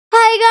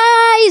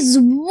guys,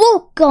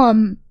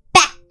 welcome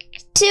back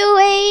to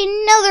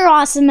another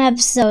awesome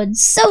episode.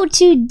 So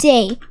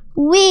today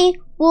we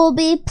will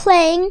be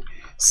playing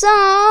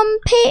some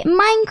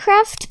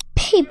Minecraft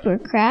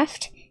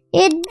Papercraft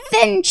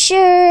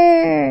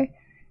Adventure.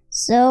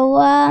 So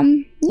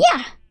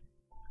yeah,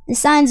 the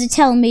signs are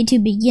telling me to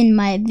begin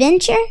my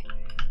adventure,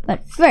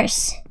 but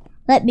first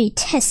let me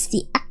test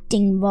the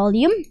acting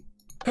volume.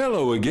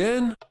 Hello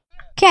again.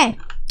 Okay,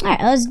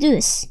 alright, let's do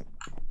this.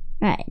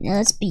 Alright, now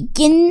let's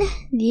begin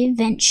the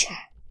adventure.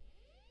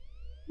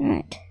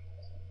 Alright.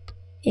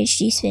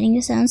 HD spinning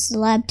the sounds. The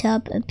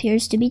laptop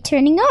appears to be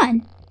turning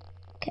on.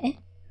 Okay.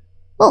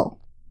 Oh.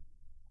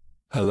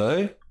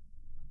 Hello?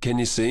 Can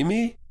you see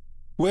me?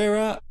 Where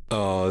are...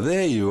 Oh,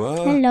 there you are.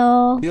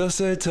 Hello. You're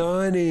so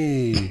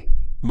tiny.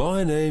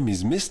 My name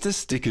is Mr.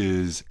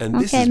 Stickers, and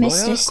this Okay, is my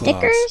Mr. art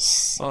Stickers.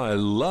 class. I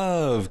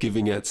love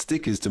giving out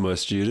stickers to my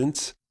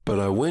students, but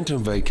I went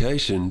on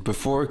vacation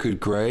before I could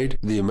grade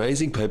the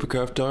amazing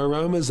papercraft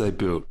dioramas they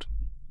built.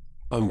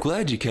 I'm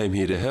glad you came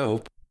here to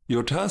help.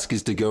 Your task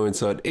is to go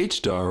inside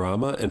each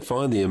diorama and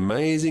find the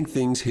amazing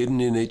things hidden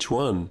in each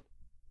one.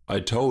 I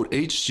told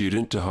each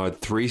student to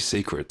hide 3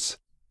 secrets.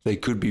 They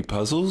could be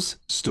puzzles,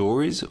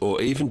 stories, or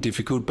even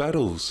difficult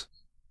battles.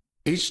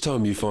 Each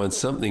time you find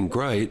something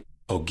great,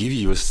 I'll give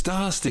you a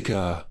star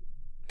sticker.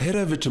 Head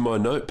over to my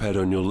notepad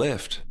on your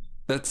left.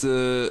 That's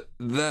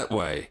that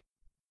way.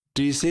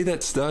 Do you see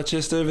that star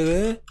chest over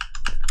there?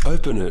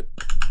 Open it.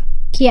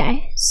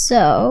 Okay,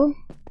 so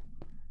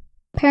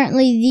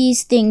apparently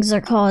these things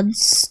are called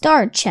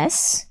star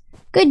chests.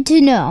 Good to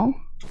know.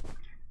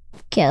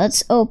 Okay,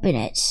 let's open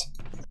it.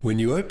 When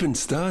you open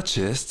star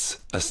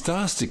chests, a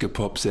star sticker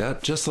pops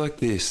out just like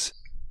this,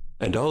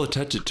 and I'll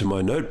attach it to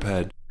my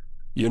notepad.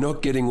 You're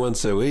not getting one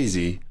so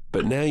easy,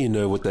 but now you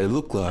know what they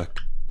look like.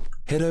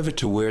 Head over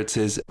to where it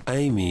says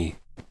Amy.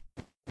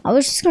 I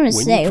was just gonna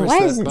say, why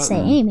does it say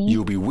Amy?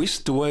 You'll be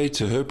whisked away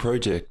to her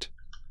project.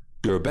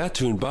 You're about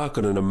to embark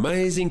on an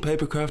amazing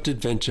papercraft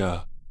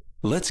adventure.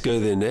 Let's go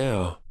there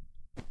now.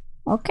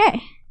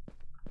 Okay.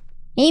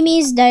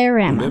 Amy's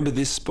diorama. Remember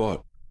this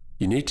spot.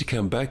 You need to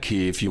come back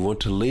here if you want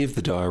to leave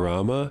the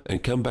diorama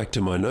and come back to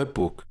my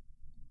notebook.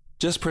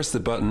 Just press the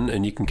button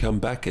and you can come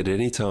back at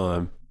any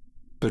time.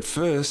 But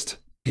first,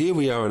 here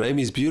we are on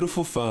Amy's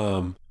beautiful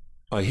farm.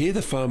 I hear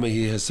the farmer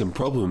here has some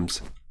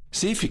problems.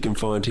 See if you can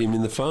find him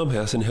in the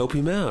farmhouse and help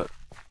him out.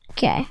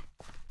 Okay.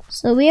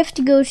 So we have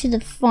to go to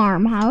the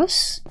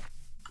farmhouse,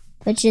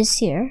 which is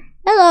here.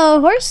 Hello,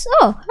 horse.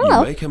 Oh, hello.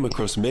 You may come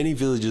across many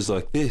villages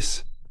like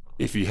this.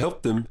 If you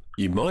help them,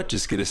 you might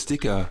just get a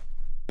sticker.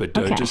 But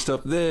don't just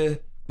stop there.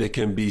 There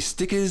can be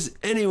stickers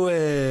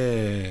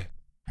anywhere.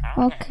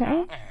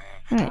 Okay.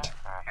 Right.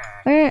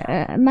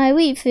 Where my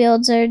wheat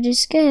fields are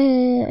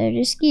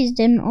disguised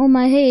and all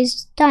my hay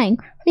is dying.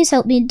 Please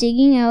help me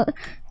digging out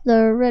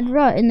the red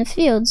rot in the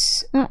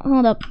fields.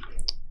 Hold up.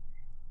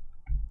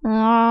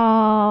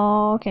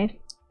 Oh, okay.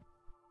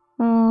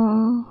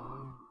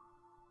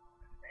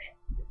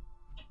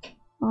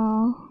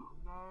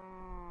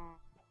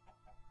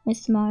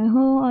 With my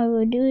hoe, I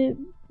would do it,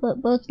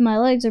 but both my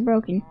legs are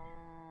broken.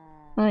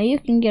 You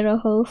can get a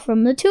hoe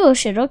from the tool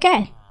shed.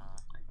 Okay.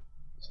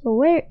 So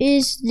where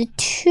is the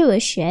tool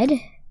shed?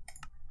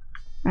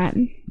 Right.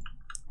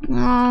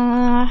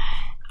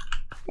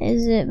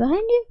 Is it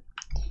behind you?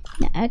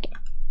 No. Okay.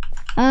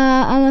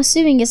 I'm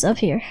assuming it's up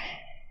here.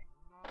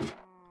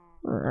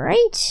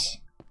 Right?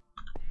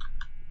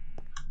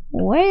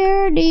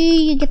 Where do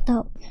you get the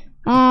hoe?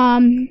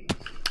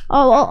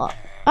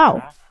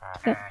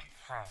 Okay.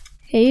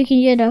 Okay, you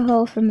can get a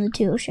hoe from the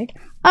tool shed.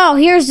 Oh,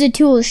 here's the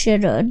tool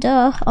shed.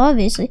 Duh,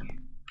 obviously.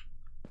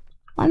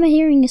 Why am I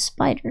hearing a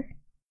spider?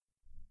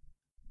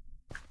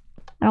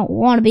 I don't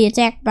want to be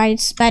attacked by a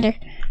spider.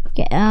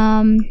 Okay,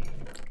 I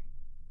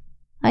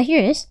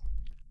hear this.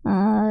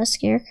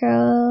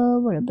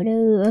 Scarecrow.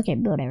 Okay,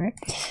 whatever.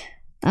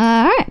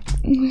 Alright,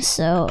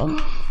 so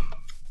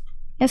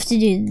I have to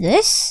do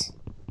this,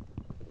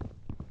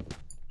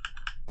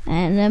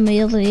 and then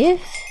we'll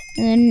leave.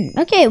 And then,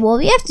 okay, well,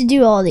 we have to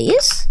do all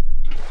these.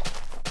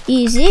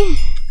 Easy.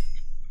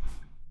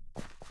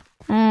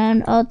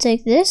 And I'll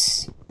take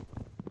this.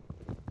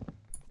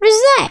 What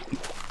is that?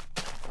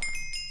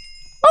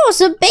 Oh,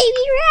 it's a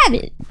baby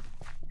rabbit.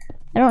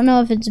 I don't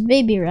know if it's a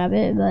baby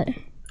rabbit, but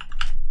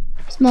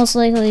it's most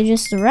likely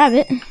just a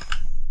rabbit.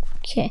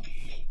 Okay.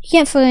 You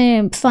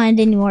can't find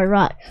any more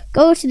rot.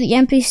 Go to the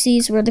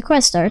NPCs where the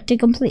quests are to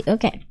complete.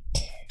 Okay.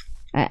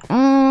 Alright,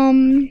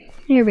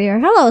 here we are.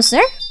 Hello,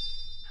 sir.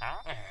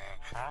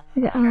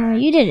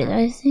 You did it,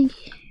 I think.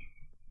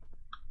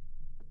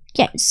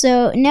 Okay,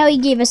 so now he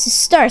gave us a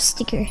star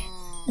sticker.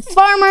 The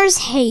farmer's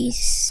hay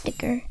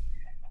sticker.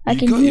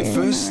 You got your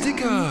first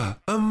sticker!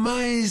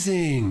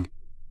 Amazing!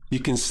 You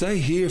can stay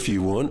here if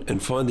you want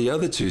and find the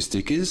other 2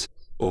 stickers,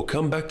 or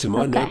come back to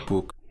my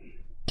notebook.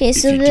 Okay,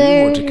 so if you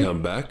do want to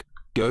come back,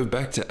 go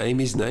back to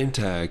Amy's name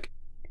tag.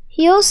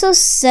 He also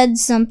said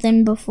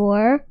something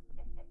before.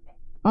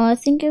 I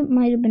think it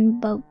might have been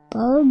about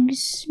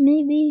bugs,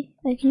 maybe?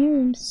 I can hear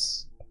him.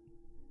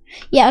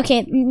 Yeah,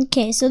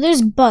 okay, so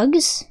there's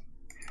bugs.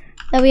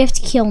 that we have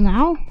to kill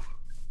now.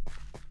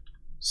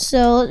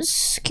 So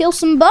let's kill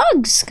some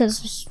bugs,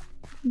 because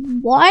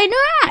why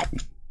not?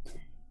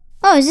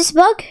 Oh, is this a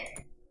bug?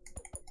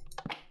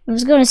 I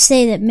was gonna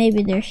say that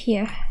maybe they're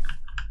here.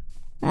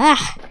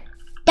 Ah,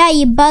 die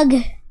you bug.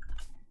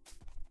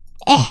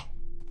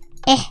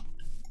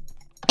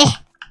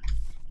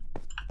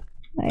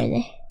 Where are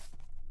they?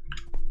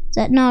 Is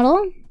that not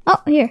all?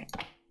 Oh, here.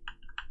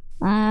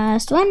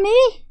 Last one,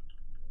 maybe?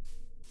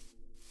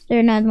 Is there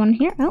another one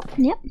here? Oh,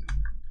 yep.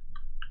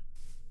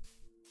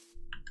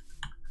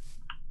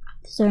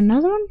 Is there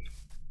another one?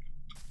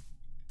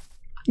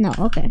 No,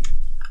 okay.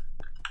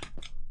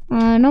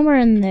 No more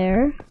in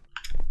there.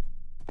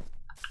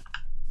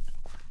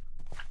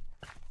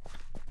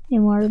 Any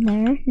more in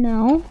there?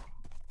 No.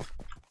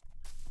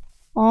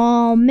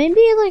 Oh,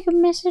 maybe like a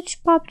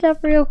message popped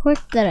up real quick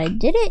that I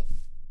did it?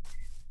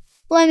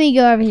 Let me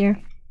go over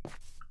here.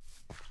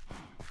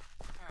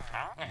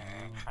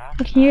 I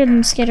can hear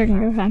them skittering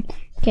real time.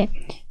 Okay,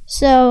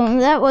 so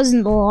that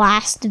wasn't the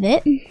last of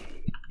it.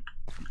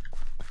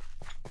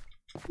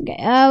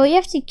 Okay, we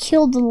have to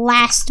kill the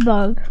last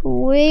bug.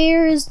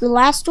 Where is the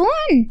last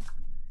one?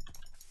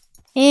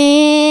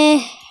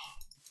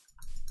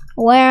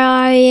 Where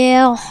are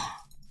you?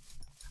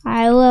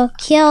 I will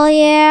kill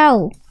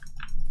you.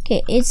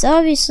 Okay, it's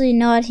obviously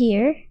not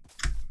here.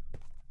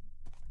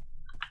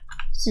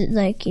 Is it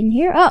like in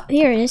here? Oh,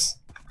 here it is.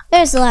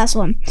 There's the last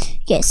one.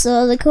 Okay,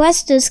 so the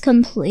quest is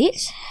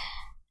complete.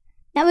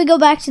 Now we go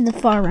back to the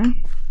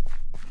farm.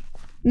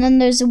 And then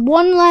there's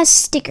one last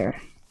sticker.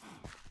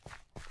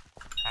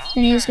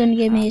 Then he's gonna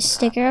give me a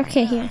sticker.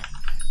 Okay, here.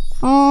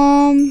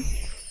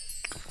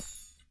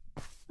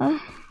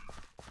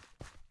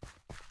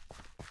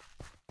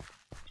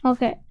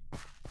 Okay.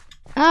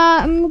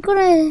 I'm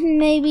gonna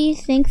maybe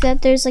think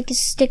that there's like a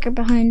sticker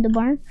behind the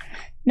barn.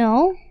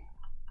 No.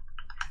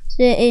 Is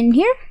it in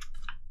here?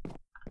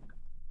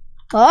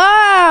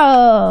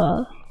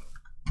 Oh!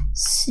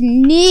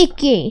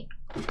 Sneaky!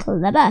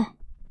 Clever.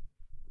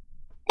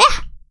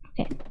 Ah!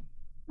 Okay.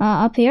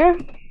 Up here.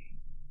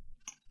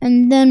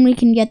 And then we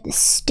can get the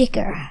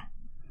sticker.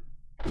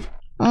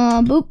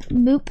 Boop,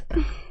 boop.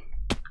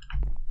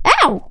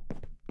 Ow!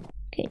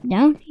 Okay,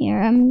 down here,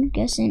 I'm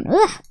guessing.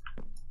 Ugh!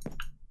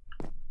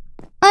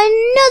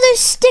 Another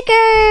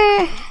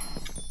sticker!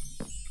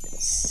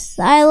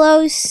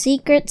 Silo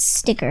secret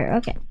sticker.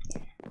 Okay.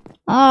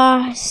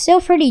 Still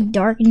pretty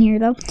dark in here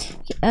though.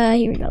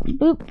 Here we go.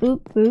 Boop,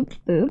 boop, boop,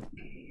 boop.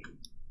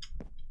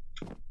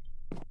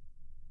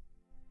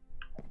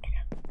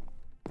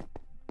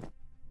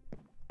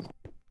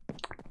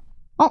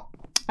 Oh,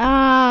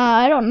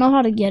 I don't know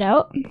how to get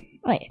out.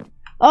 Wait.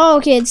 Oh,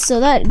 okay, so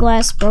that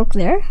glass broke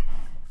there.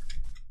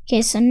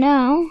 Okay, so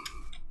now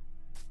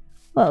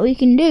what we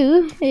can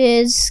do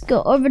is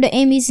go over to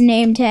Amy's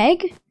name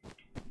tag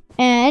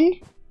and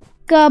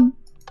kaboom!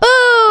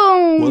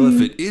 Well,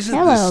 if it isn't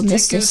hello, the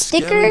Mr. sticker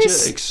Stickers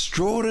scavenger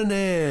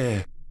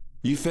extraordinaire,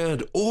 you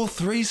found all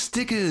 3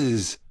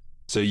 stickers,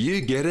 so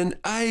you get an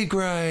A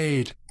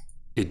grade.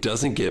 It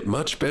doesn't get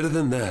much better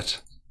than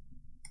that.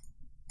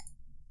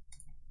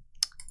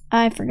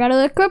 I forgot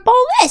to equip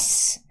all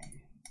this.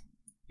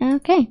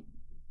 Okay.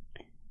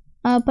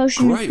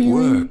 Potion. Great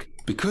work.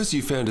 Because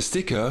you found a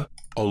sticker,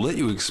 I'll let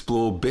you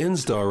explore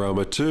Ben's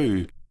diorama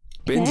too.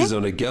 Ben's is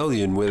on a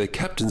galleon where the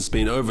captain's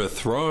been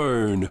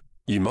overthrown.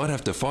 You might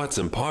have to fight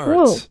some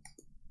pirates.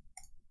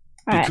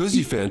 Because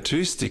you found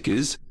 2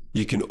 stickers,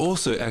 you can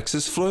also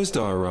access Flo's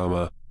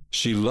diorama.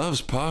 She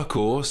loves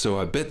parkour, so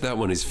I bet that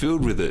one is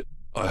filled with it.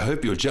 I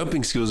hope your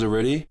jumping skills are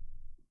ready.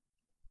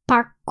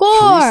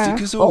 Parkour! 3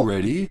 stickers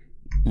already?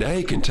 Now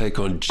you can take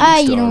on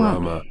Jim's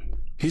diorama.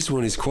 His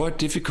one is quite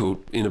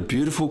difficult in a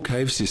beautiful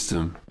cave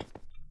system.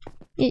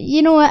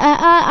 You know what?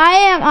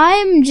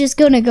 I'm just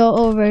gonna go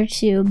over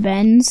to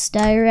Ben's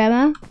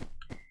diorama.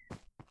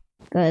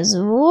 Cause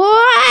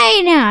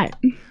why not?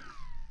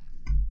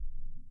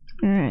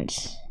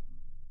 Alright.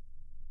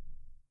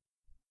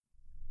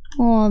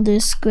 All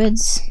these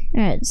squids.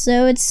 Alright,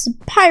 so it's a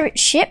pirate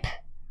ship.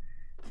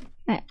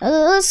 Alright,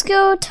 let's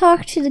go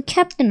talk to the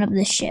captain of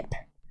the ship.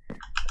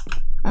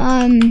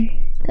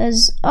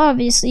 Cause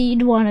obviously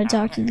you'd want to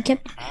talk to the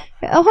captain.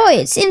 Ahoy!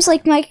 It seems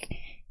like my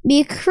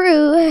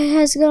crew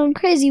has gone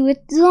crazy with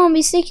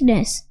zombie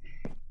sickness.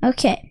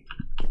 Okay.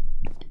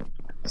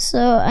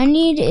 So I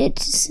need it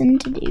to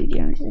send to dude.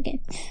 Okay.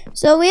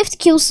 So we have to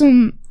kill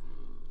some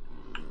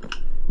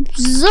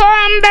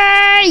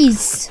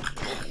zombies.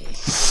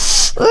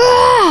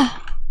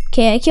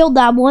 Okay, I killed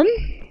that one.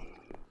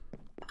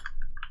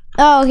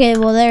 Oh, okay.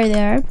 Well, there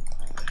they are.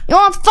 You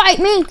want to fight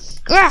me?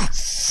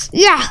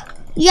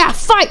 Yeah,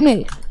 fight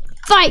me!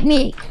 Fight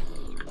me!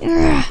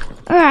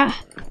 Die!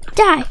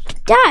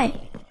 Die!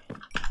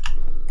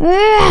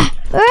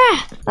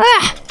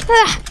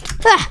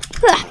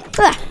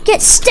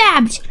 Get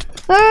stabbed!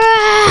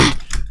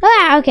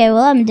 Okay,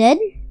 well, I'm dead.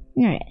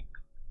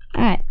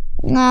 Alright.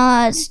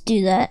 Now let's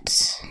do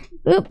that.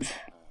 Oop.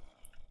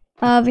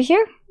 Over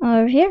here.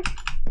 Over here.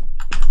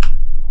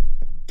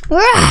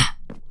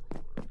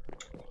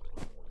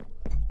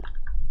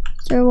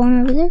 Is there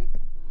one over there?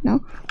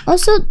 No.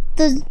 Also,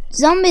 the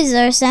zombies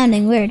are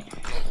sounding weird.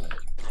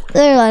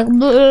 They're like,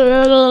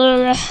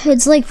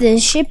 it's like the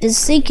ship is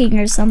sinking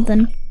or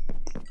something.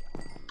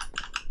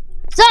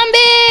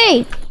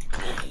 Zombie!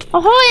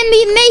 Ahoy,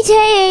 me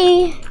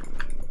matey!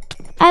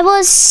 I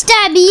will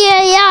stab you,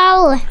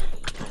 y'all!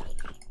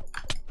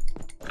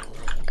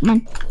 Come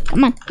on,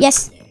 come on,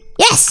 yes,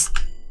 yes!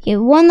 Okay,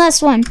 one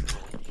last one.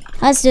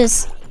 Let's do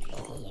this.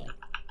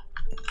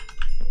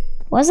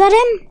 Was that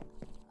him?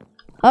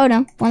 Oh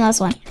no, one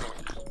last one.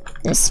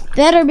 This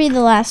better be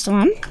the last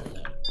one.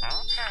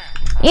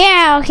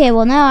 Yeah, okay,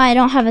 well now I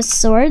don't have a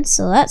sword,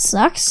 so that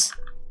sucks.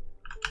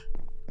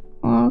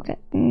 Okay.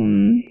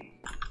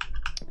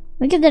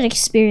 Look at that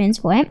experience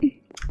point.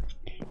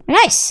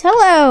 Nice,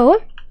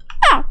 hello!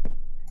 Oh!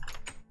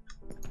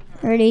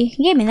 Already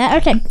gave me that,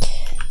 okay.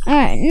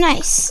 Alright,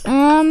 nice.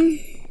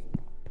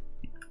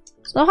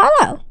 So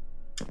hello.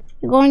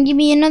 You're going to give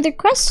me another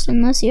quest,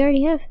 unless you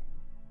already have.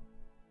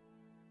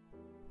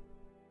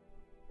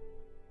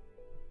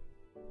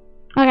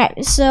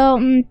 Okay,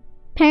 so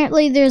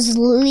apparently there's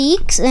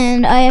leaks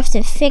and I have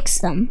to fix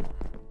them.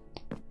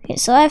 Okay,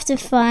 so I have to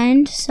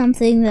find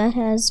something that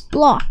has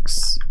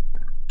blocks.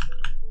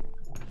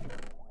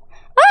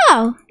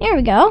 Oh, here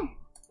we go.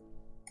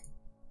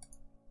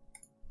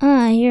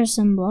 Here's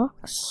some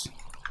blocks.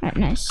 Alright,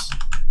 nice.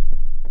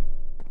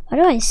 Why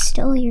do I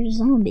still hear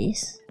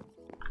zombies?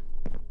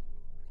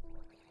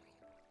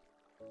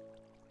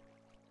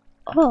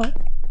 Oh.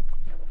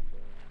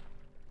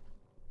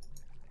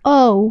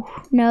 Oh,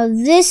 now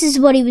this is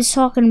what he was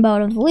talking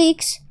about of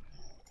leaks.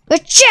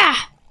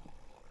 Gotcha!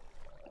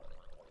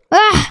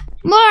 Ah,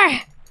 more!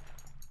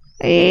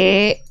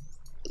 Yeah!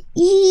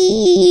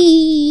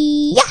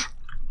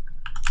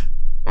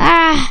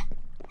 Ah,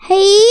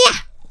 hey!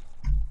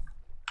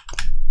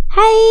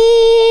 Hey!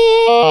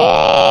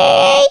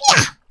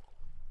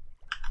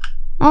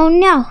 Oh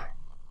no!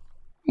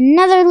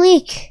 Another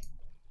leak!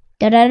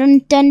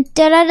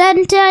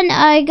 Dun-dun-dun-dun-dun-dun!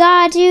 I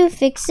got to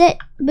fix it.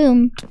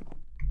 Boom.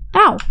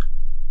 Ow!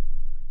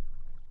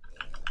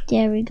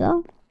 There we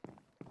go.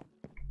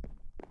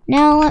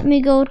 Now let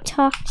me go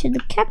talk to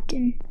the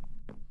captain.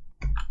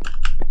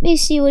 Let me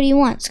see what he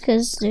wants,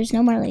 because there's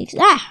no more leaks.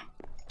 Ah!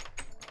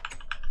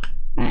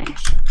 Alright.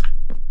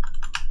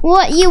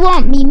 What you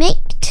want, me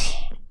mate?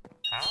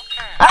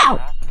 Ow!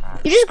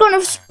 You're just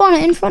gonna spawn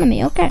it in front of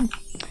me, okay.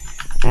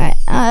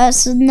 Alright,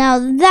 so now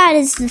that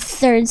is the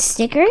third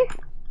sticker.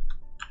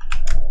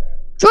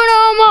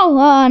 Geronimo!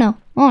 Oh no,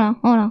 oh no,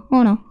 oh no,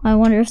 oh no. I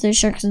wonder if there's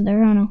sharks in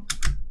there, oh no.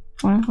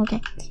 Oh no,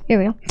 okay, here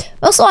we go.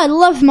 Also, I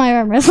love my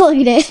armor, look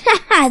at it.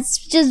 It's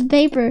just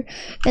paper,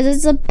 because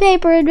it's a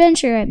paper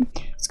adventure.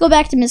 Let's go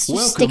back to Mr.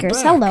 Welcome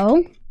Stickers, back.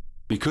 hello.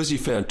 Because you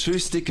found 2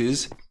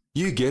 stickers,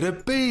 you get a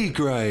B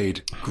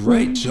grade.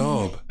 Great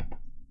job.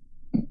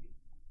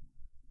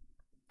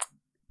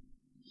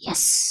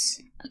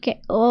 Yes.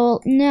 Okay,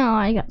 well, now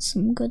I got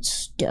some good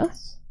stuff.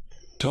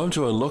 Time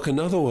to unlock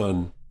another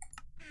one.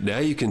 Now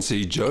you can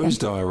see Joe's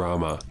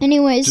diorama.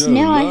 Anyways, Joe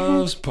now I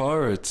loves have...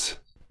 pirates.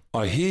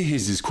 I hear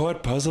his is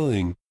quite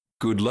puzzling.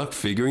 Good luck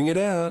figuring it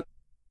out.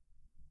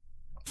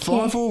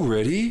 5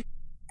 already?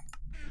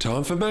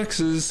 Time for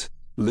Max's.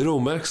 Little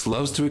Max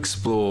loves to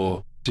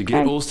explore. To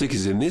get all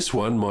stickers in this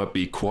one might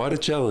be quite a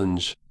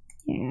challenge.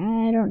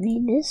 Yeah, I don't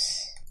need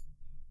this.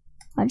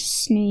 I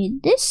just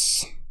need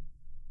this.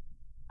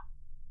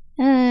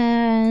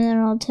 And then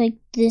I'll take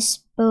this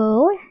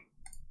bow.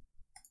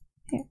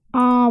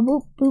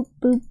 Boop, boop,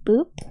 boop,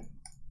 boop.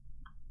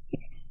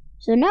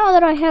 So now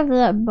that I have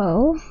that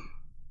bow,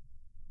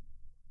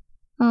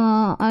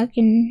 I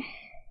can,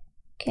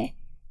 okay.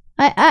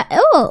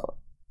 Oh,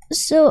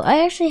 so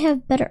I actually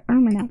have better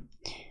armor now.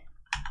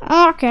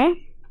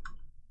 Okay.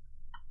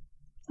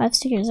 5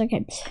 stickers,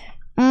 okay.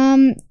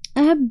 I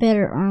have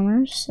better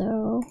armor,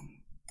 so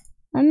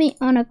let me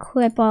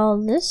unequip all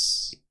of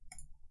this.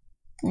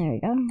 There we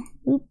go.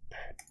 Boop,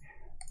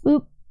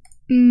 boop,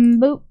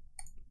 boop,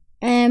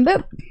 and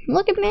boop.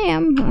 Look at me,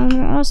 I'm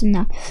awesome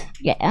now.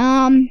 Okay,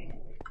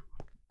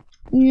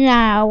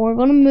 now we're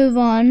gonna move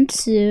on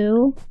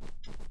to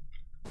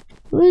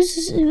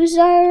whose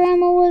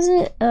diorama was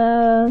it?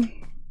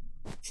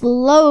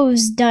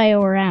 Flo's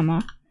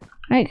diorama.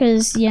 Right,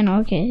 because you know,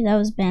 okay, that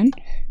was Ben.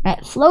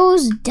 Right,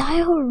 Flo's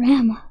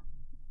diorama.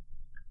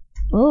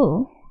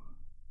 Oh.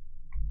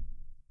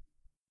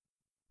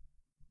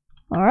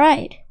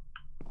 Alright.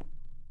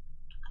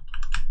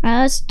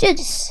 Let's do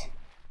this.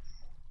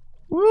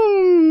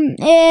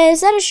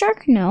 Is that a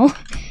shark? No.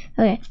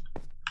 Okay.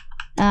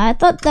 I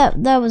thought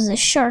that was a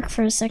shark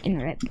for a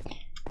second, right?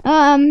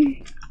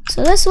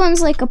 So this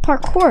one's like a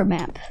parkour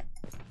map.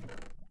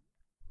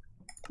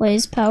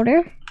 Blaze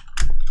powder.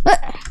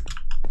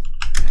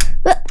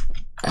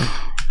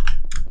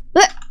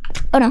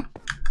 Oh no.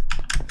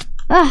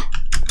 Ah,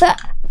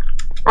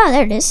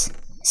 there it is.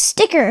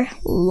 Sticker.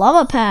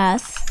 Lava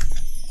path.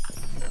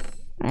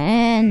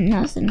 And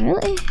nothing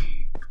really.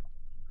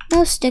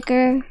 No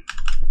sticker.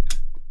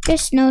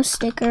 Just no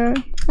sticker.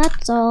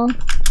 That's all.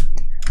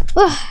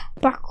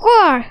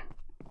 Parkour!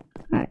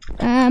 Alright,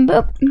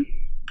 boop.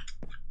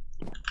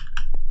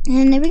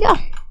 And there we go.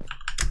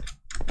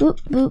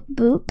 Boop, boop,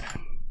 boop.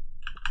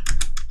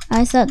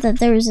 I thought that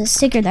there was a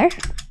sticker there.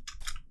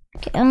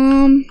 Okay,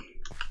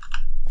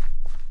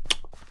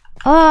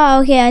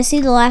 oh, okay, I see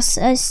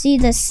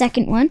the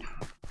second one.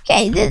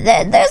 Okay,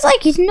 there's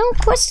like no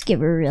quest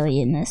giver really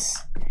in this.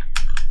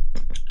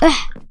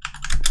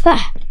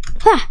 Alright.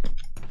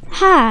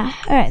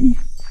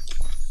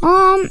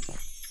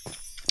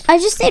 I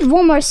just need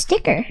one more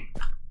sticker.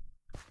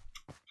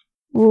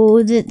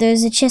 Whoa,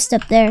 there's a chest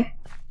up there.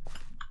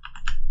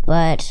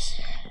 But...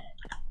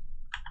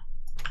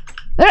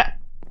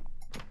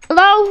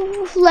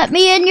 hello? Let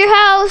me in your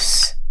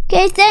house.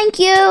 Okay, thank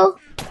you.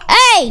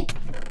 Hey!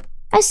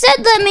 I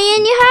said let me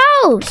in your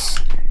house.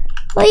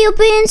 Why you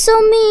being so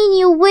mean,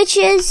 you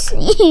witches?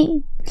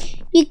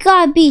 You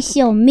gotta be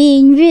so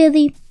mean,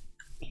 really.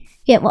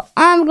 Okay, well,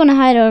 I'm gonna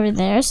hide over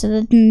there so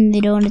that they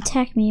don't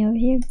attack me over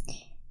here.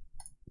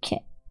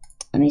 Okay,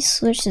 let me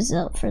switch this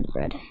out for the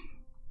bread.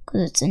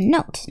 Because it's a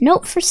note.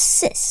 Note for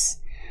sis.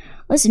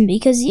 Listen,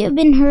 because you've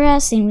been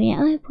harassing me,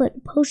 I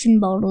put potion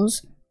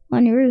bottles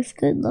on your roof.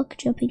 Good luck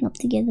jumping up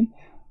to get them.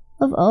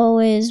 I've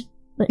always,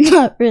 but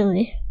not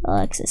really.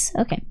 Alexis.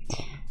 Okay.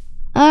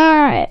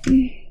 Alright.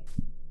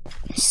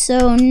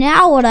 So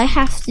now what I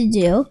have to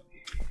do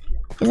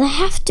is I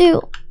have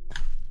to...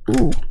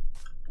 Ooh.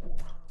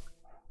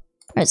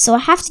 Alright, so I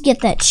have to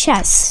get that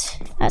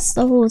chest. That's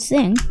the whole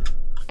thing.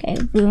 Okay,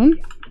 boom.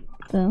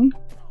 Boom.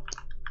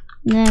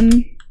 And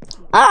then...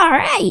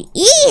 Alright,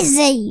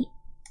 easy!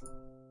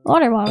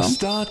 Water bottle. A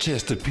star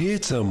chest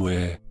appeared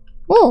somewhere.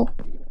 Whoa.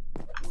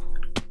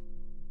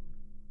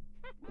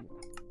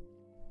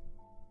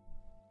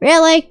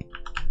 Really?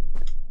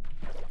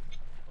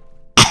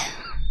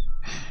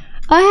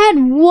 I had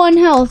 1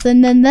 health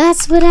and then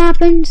that's what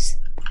happened?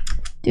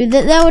 Dude,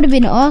 that would have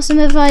been awesome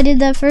if I did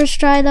that first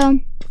try though.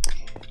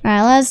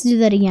 Alright, let's do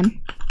that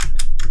again.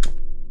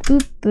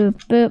 Boop,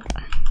 boop, boop.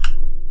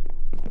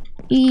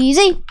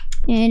 Easy.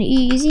 And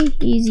easy.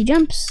 Easy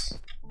jumps.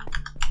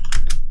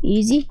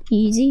 Easy,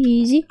 easy,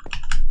 easy.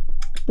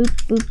 Boop,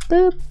 boop,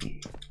 boop.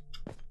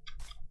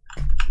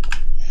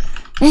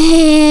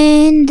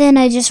 And then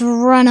I just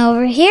run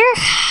over here.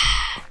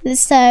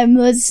 This time,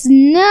 let's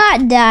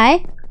not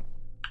die.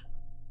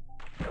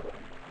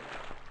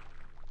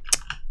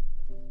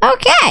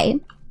 Okay.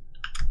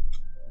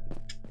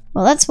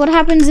 Well, that's what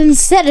happens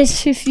instead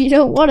if you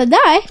don't want to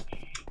die.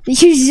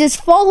 You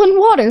just fall in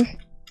water.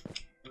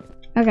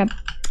 Okay.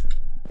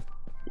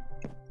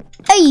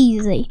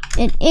 Easy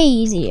and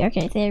easy.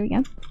 Okay, there we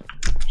go.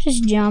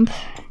 Just jump.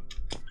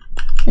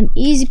 Some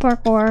easy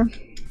parkour.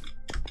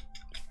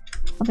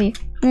 Up here.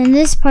 And then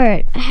this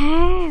part.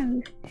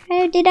 How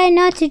did I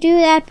not to do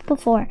that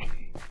before?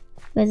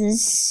 Because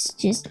it's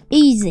just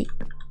easy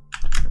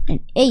and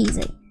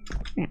easy.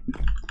 Yeah.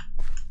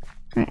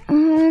 Right,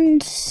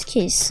 and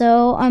okay,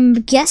 so I'm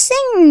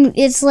guessing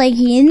it's like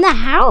in the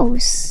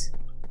house.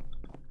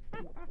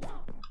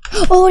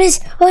 Oh, it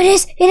is! Oh, it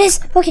is! It is!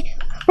 Okay,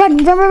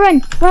 run, run,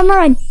 run, run,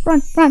 run,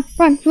 run, run,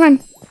 run,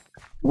 run.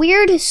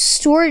 Weird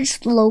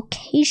storage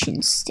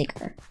location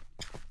sticker.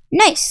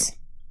 Nice.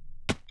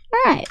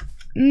 All right.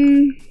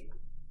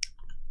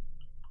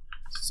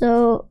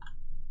 So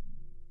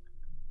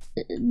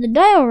the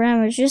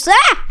diorama is just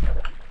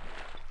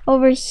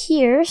over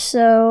here.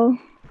 So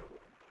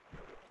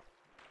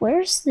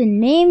where's the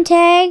name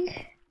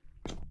tag?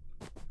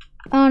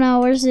 Oh no,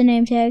 where's the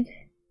name tag?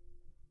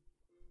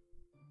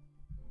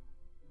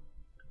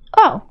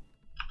 Oh,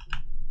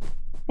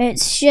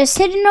 it's just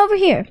hidden over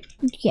here.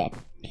 Okay.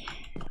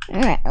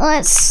 All right,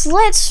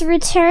 let's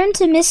return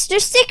to Mr.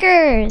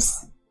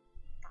 Stickers.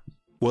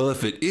 Well,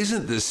 if it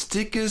isn't the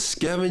sticker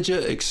scavenger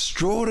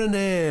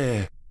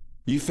extraordinaire,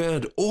 you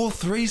found all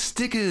 3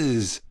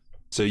 stickers,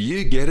 so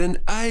you get an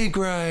A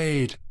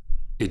grade.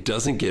 It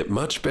doesn't get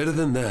much better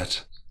than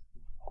that.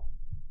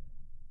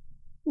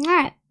 All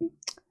right,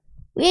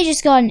 we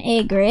just got an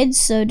A grade.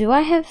 So do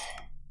I have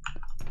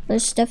other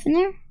stuff in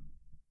there?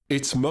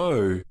 It's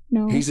Mo.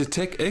 No. He's a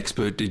tech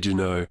expert, did you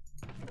know?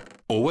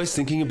 Always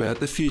thinking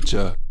about the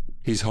future.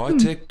 His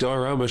high-tech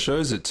diorama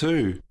shows it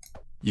too.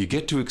 You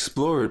get to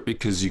explore it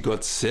because you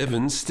got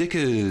 7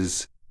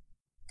 stickers.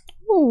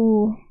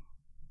 Ooh.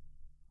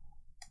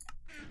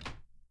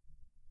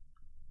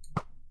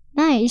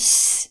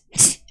 Nice.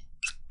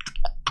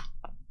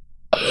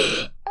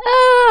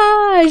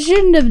 I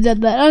shouldn't have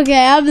done that.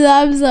 Okay,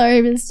 I'm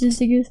sorry, Mr.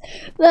 Stickers.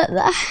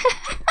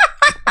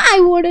 I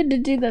wanted to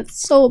do that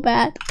so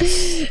bad.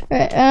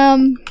 Alright,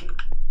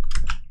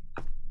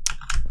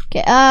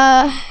 okay,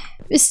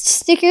 Mr.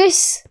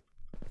 Stickers.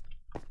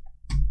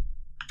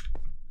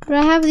 Could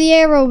I have the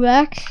arrow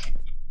back?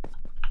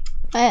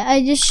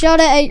 I just shot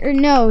it at your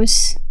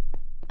nose.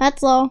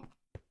 That's all.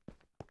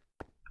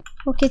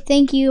 Okay,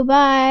 thank you.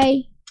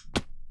 Bye.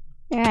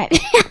 Alright.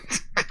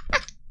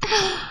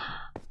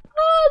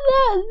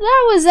 Oh,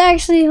 that was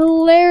actually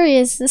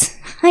hilarious.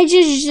 I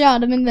just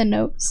shot him in the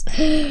nose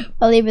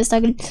while he was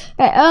talking.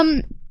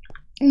 Alright,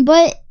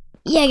 but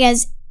yeah,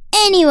 guys.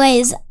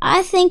 Anyways,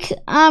 I think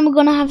I'm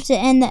gonna have to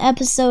end the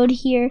episode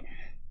here.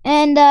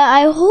 And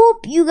I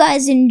hope you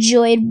guys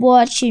enjoyed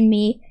watching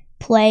me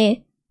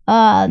play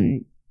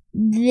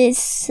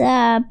this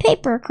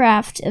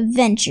Papercraft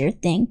Adventure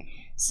thing.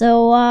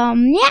 So,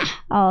 yeah,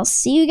 I'll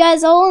see you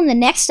guys all in the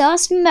next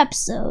awesome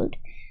episode.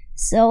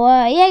 So,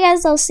 yeah,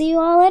 guys, I'll see you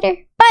all later.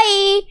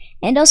 Bye!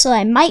 And also,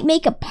 I might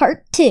make a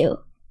part 2.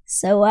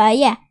 So,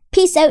 yeah,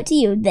 peace out to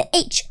you, the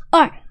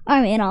HR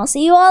Army, and I'll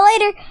see you all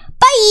later.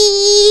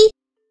 Bye!